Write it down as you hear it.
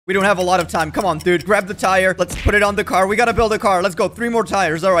We don't have a lot of time. Come on, dude. Grab the tire. Let's put it on the car. We gotta build a car. Let's go. 3 more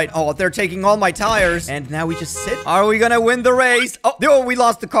tires. All right. Oh, they're taking all my tires. And now we just sit. Are we gonna win the race? Oh, we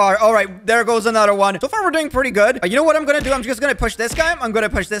lost the car. All right. There goes another one. So far, we're doing pretty good. You know what I'm gonna do? I'm just gonna push this guy. I'm gonna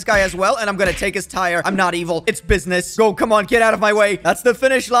push this guy as well. And I'm gonna take his tire. I'm not evil. It's business. Go. Come on. Get out of my way. That's the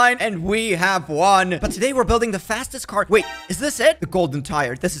finish line. And we have won. But today, we're building the fastest car. Wait, is this it? The golden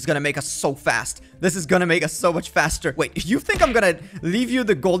tire. This is gonna make us so fast. This is gonna make us so much faster. Wait, you think I'm gonna leave you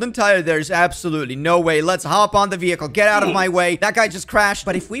the golden tire? There's absolutely no way. Let's hop on the vehicle. Get out of my way. That guy just crashed.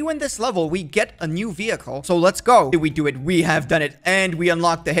 But if we win this level, we get a new vehicle. So let's go. Did we do it? We have done it. And we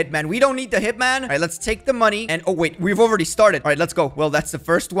unlocked the hitman. We don't need the hitman. All right, let's take the money. And oh, wait, we've already started. All right, let's go. Well, that's the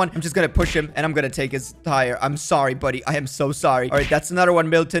first one. I'm just gonna push him and I'm gonna take his tire. I'm sorry, buddy. I am so sorry. All right, that's another one,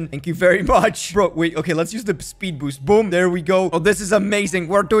 Milton. Thank you very much. Bro, wait, okay, let's use the speed boost. Boom, there we go. Oh, this is amazing.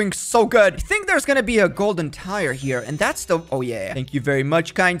 We're doing so good. I think there's gonna be a golden tire here, and that's the... Oh, yeah. Thank you very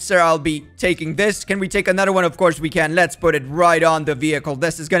much, kind sir. I'll be taking this. Can we take another one? Of course we can. Let's put it right on the vehicle.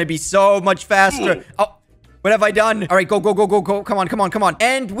 This is gonna be so much faster. Oh, what have I done? All right, go, go, go, go, go. Come on, come on, come on.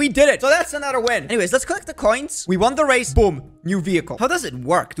 And we did it. So that's another win. Anyways, let's collect the coins. We won the race. Boom. New vehicle. How does it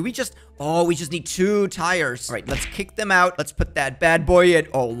work? Do we just... Oh, we just need 2 tires. All right, let's kick them out. Let's put that bad boy in.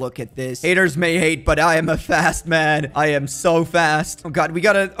 Oh, look at this. Haters may hate, but I am a fast man. I am so fast. Oh, God, we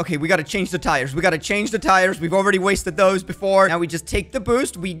gotta... Okay, we gotta change the tires. We gotta change the tires. We've already wasted those before. Now we just take the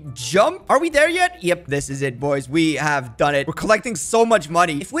boost. We jump. Are we there yet? Yep, this is it, boys. We have done it. We're collecting so much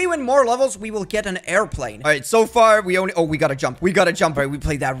money. If we win more levels, we will get an airplane. All right, so far, we only... Oh, we gotta jump. We gotta jump. All right, we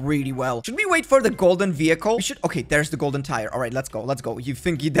played that really well. Should we wait for the golden vehicle? We should... Okay, there's the golden tire. All right, let's go. Let's go. You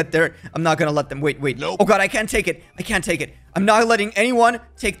think that they're... I'm not gonna let them... Wait. Nope. Oh, God, I can't take it. I can't take it. I'm not letting anyone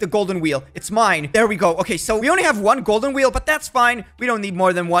take the golden wheel. It's mine. There we go. Okay, so we only have 1 golden wheel, but that's fine. We don't need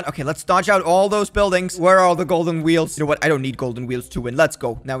more than 1. Okay, let's dodge out all those buildings. Where are all the golden wheels? You know what? I don't need golden wheels to win. Let's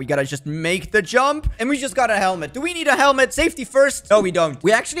go. Now we gotta just make the jump. And we just got a helmet. Do we need a helmet? Safety first? No, we don't.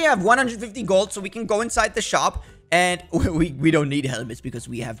 We actually have 150 gold, so we can go inside the shop. And we don't need helmets because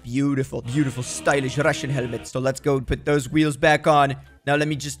we have beautiful, beautiful, stylish Russian helmets. So let's go put those wheels back on. Now let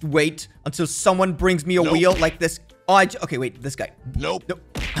me just wait until someone brings me a wheel like this. Oh, okay, wait, this guy. Nope.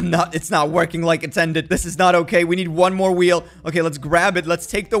 It's not working like intended. This is not okay. We need 1 more wheel. Okay, let's grab it. Let's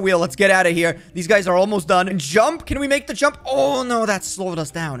take the wheel. Let's get out of here. These guys are almost done. And jump. Can we make the jump? Oh, no, that slowed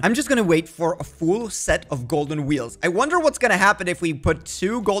us down. I'm just gonna wait for a full set of golden wheels. I wonder what's gonna happen if we put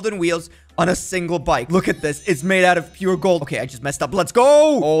 2 golden wheels on a single bike. Look at this. It's made out of pure gold. Okay, I just messed up. Let's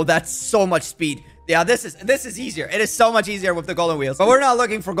go. Oh, that's so much speed. Yeah, this is easier. It is so much easier with the golden wheels. But we're not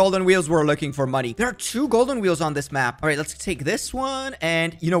looking for golden wheels. We're looking for money. There are 2 golden wheels on this map. All right, let's take this one.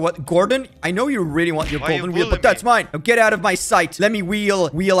 And you know what, Gordon? I know you really want your golden wheel, but that's mine. Now get out of my sight. Let me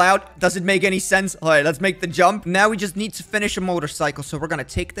wheel out. Does it make any sense? All right, let's make the jump. Now we just need to finish a motorcycle. So we're going to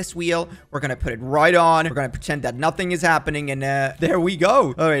take this wheel. We're going to put it right on. We're going to pretend that nothing is happening. And there we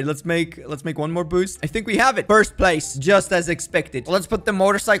go. All right, let's make 1 more boost. I think we have it. First place, just as expected. Let's put the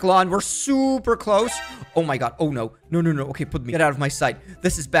motorcycle on. We're super close. Oh my God. Oh no. No. Okay, get out of my sight.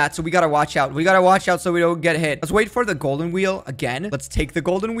 This is bad. So we gotta watch out. We gotta watch out so we don't get hit. Let's wait for the golden wheel again. Let's take the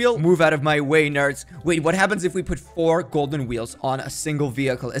golden wheel. Move out of my way, nerds. Wait, what happens if we put 4 golden wheels on a single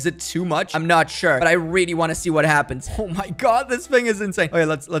vehicle? Is it too much? I'm not sure, but I really want to see what happens. Oh my God, this thing is insane. Okay,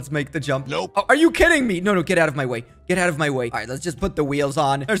 let's make the jump. Nope. Oh, are you kidding me? No, get out of my way. Get out of my way. All right, let's just put the wheels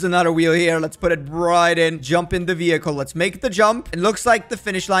on. There's another wheel here. Let's put it right in. Jump in the vehicle. Let's make the jump. It looks like the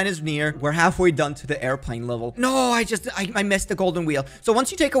finish line is near. We're halfway done to the airplane level. No, I missed the golden wheel. So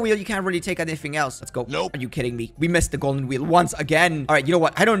once you take a wheel, you can't really take anything else. Let's go. Nope. Are you kidding me? We missed the golden wheel once again. All right, you know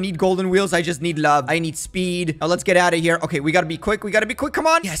what? I don't need golden wheels. I just need love. I need speed. Now let's get out of here. Okay, we gotta be quick. Come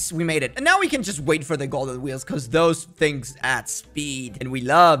on. Yes, we made it. And now we can just wait for the golden wheels because those things add speed. And we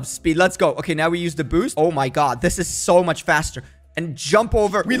love speed. Let's go. Okay, now we use the boost. Oh my God, this is so much faster. And jump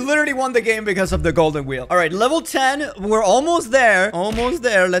over. We literally won the game because of the golden wheel. All right, level 10. We're almost there. Almost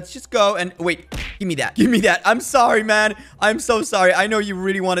there. Let's just go. And wait, give me that. Give me that. I'm sorry, man. I'm so sorry. I know you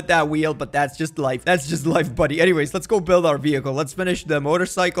really wanted that wheel, but that's just life. That's just life, buddy. Anyways, let's go build our vehicle. Let's finish the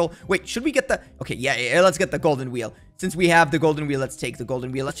motorcycle. Wait, should we get the... Okay, yeah. Let's get the golden wheel. Since we have the golden wheel, let's take the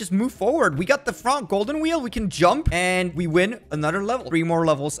golden wheel. Let's just move forward. We got the front golden wheel. We can jump and we win another level. 3 more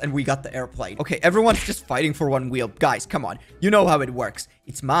levels and we got the airplane. Okay, everyone's just fighting for 1 wheel. Guys, come on. You know how it works.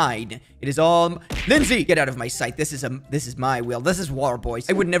 It's mine. It is all... Lindsay, get out of my sight. This is my wheel. This is war, boys.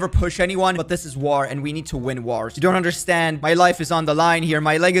 I would never push anyone, but this is war, and we need to win wars. You don't understand. My life is on the line here.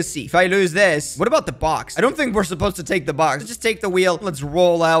 My legacy. If I lose this... What about the box? I don't think we're supposed to take the box. Let's just take the wheel. Let's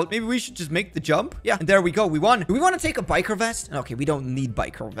roll out. Maybe we should just make the jump. Yeah, and there we go. We won. Do we want to take a biker vest? Okay, we don't need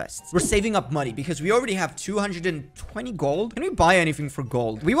biker vests. We're saving up money because we already have 220 gold. Can we buy anything for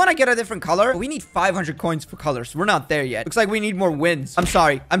gold? We want to get a different color. We need 500 coins for colors. We're not there yet. Looks like we need more wins. I'm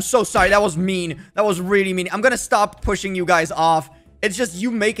sorry. I'm so sorry. That was mean. That was really mean. I'm gonna stop pushing you guys off. It's just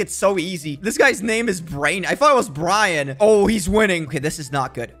you make it so easy. This guy's name is Brain. I thought it was Brian. Oh, he's winning. Okay, this is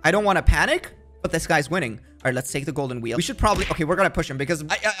not good. I don't want to panic, but this guy's winning. All right, let's take the golden wheel. We should probably... Okay, we're gonna push him because...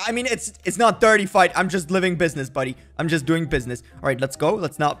 I mean, it's not dirty fight. I'm just living business, buddy. I'm just doing business. All right, let's go.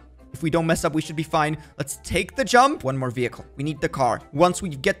 Let's not... If we don't mess up, we should be fine. Let's take the jump. One more vehicle. We need the car. Once we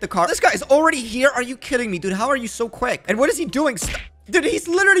get the car... This guy is already here. Are you kidding me, dude? How are you so quick? And what is he doing? Dude, he's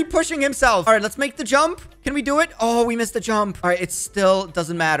literally pushing himself. All right, let's make the jump. Can we do it? Oh, we missed the jump. All right, it still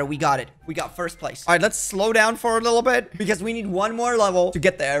doesn't matter. We got it. We got first place. All right, let's slow down for a little bit because we need one more level to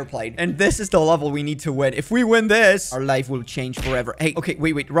get the airplane. And this is the level we need to win. If we win this, our life will change forever. Hey, okay,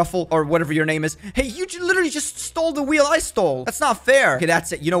 wait. Ruffle or whatever your name is. Hey, you literally just stole the wheel I stole. That's not fair. Okay,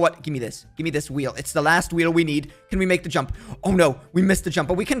 that's it. You know what? Give me this. Give me this wheel. It's the last wheel we need. Can we make the jump? Oh, no. We missed the jump,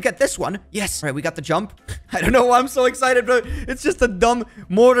 but we can get this one. Yes. All right, we got the jump. I don't know why I'm so excited, but it's just a dumb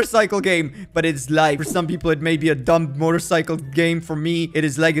motorcycle game. But it's life. For some people, it may be a dumb motorcycle game. For me, it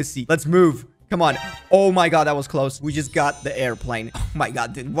is legacy. Let's move. Come on. Oh my god, that was close. We just got the airplane. Oh my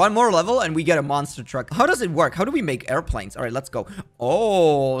god, dude. One more level and we get a monster truck. How does it work? How do we make airplanes? All right, let's go.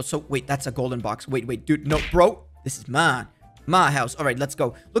 Oh, so wait, that's a golden box. Wait, dude. No, bro. This is mine. My house. All right, let's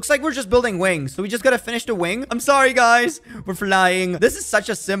go. Looks like we're just building wings. So we just gotta finish the wing. I'm sorry, guys. We're flying. This is such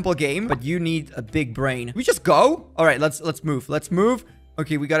a simple game, but you need a big brain. We just go? All right, let's move. Let's move.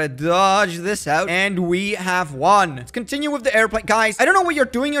 Okay, we gotta dodge this out. And we have won. Let's continue with the airplane. Guys, I don't know what you're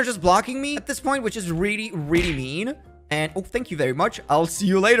doing. You're just blocking me at this point, which is really, really mean. And, oh, thank you very much. I'll see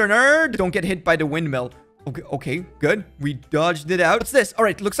you later, nerd. Don't get hit by the windmill. Okay, good. We dodged it out. What's this? All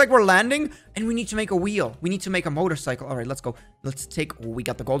right, looks like we're landing, and we need to make a wheel. We need to make a motorcycle. All right, let's go. Let's take... Oh, we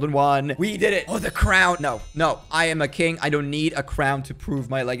got the golden one. We did it. Oh, the crown. No. I am a king. I don't need a crown to prove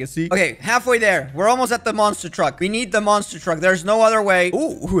my legacy. Okay, halfway there. We're almost at the monster truck. We need the monster truck. There's no other way.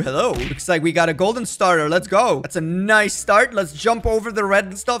 Ooh, hello. Looks like we got a golden starter. Let's go. That's a nice start. Let's jump over the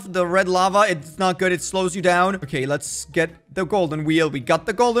red stuff. The red lava. It's not good. It slows you down. Okay, let's get the golden wheel. We got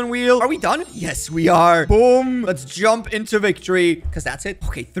the golden wheel. Are we done? Yes, we are. Boom. Let's jump into victory. Because that's it.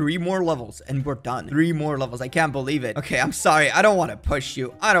 Okay, 3 more levels and we're done. 3 more levels. I can't believe it. Okay, I'm sorry. I don't want to push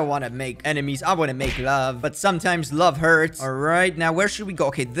you. I don't want to make enemies. I want to make love. But sometimes love hurts. All right, now where should we go?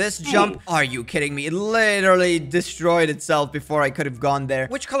 Okay, this jump. Are you kidding me? It literally destroyed itself before I could have gone there.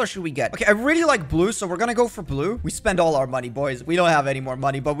 Which color should we get? Okay, I really like blue, so we're gonna go for blue. We spend all our money, boys. We don't have any more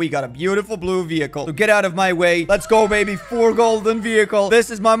money, but we got a beautiful blue vehicle. So get out of my way. Let's go, baby. 4 golden vehicle. This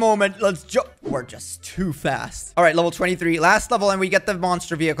is my moment. Let's jump. We're just too fast. All right, level 23. Last level, and we get the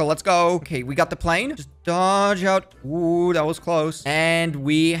monster vehicle. Let's go. Okay, we got the plane. Just dodge out. Ooh, that was close. And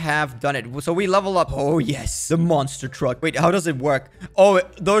we have done it. So we level up. Oh, yes. The monster truck. Wait, how does it work? Oh,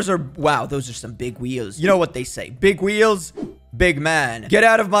 those are... Wow, those are some big wheels. You know what they say. Big wheels... Big man. Get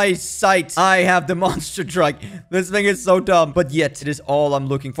out of my sight. I have the monster truck. This thing is so dumb. But yet, it is all I'm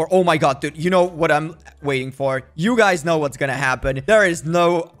looking for. Oh my god, dude. You know what I'm waiting for? You guys know what's gonna happen. There is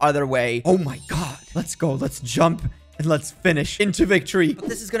no other way. Oh my god. Let's go. Let's jump. And let's finish into victory. But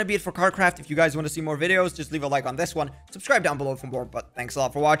this is gonna be it for CarCraft. If you guys want to see more videos, just leave a like on this one. Subscribe down below for more. But thanks a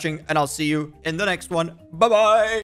lot for watching. And I'll see you in the next one. Bye-bye.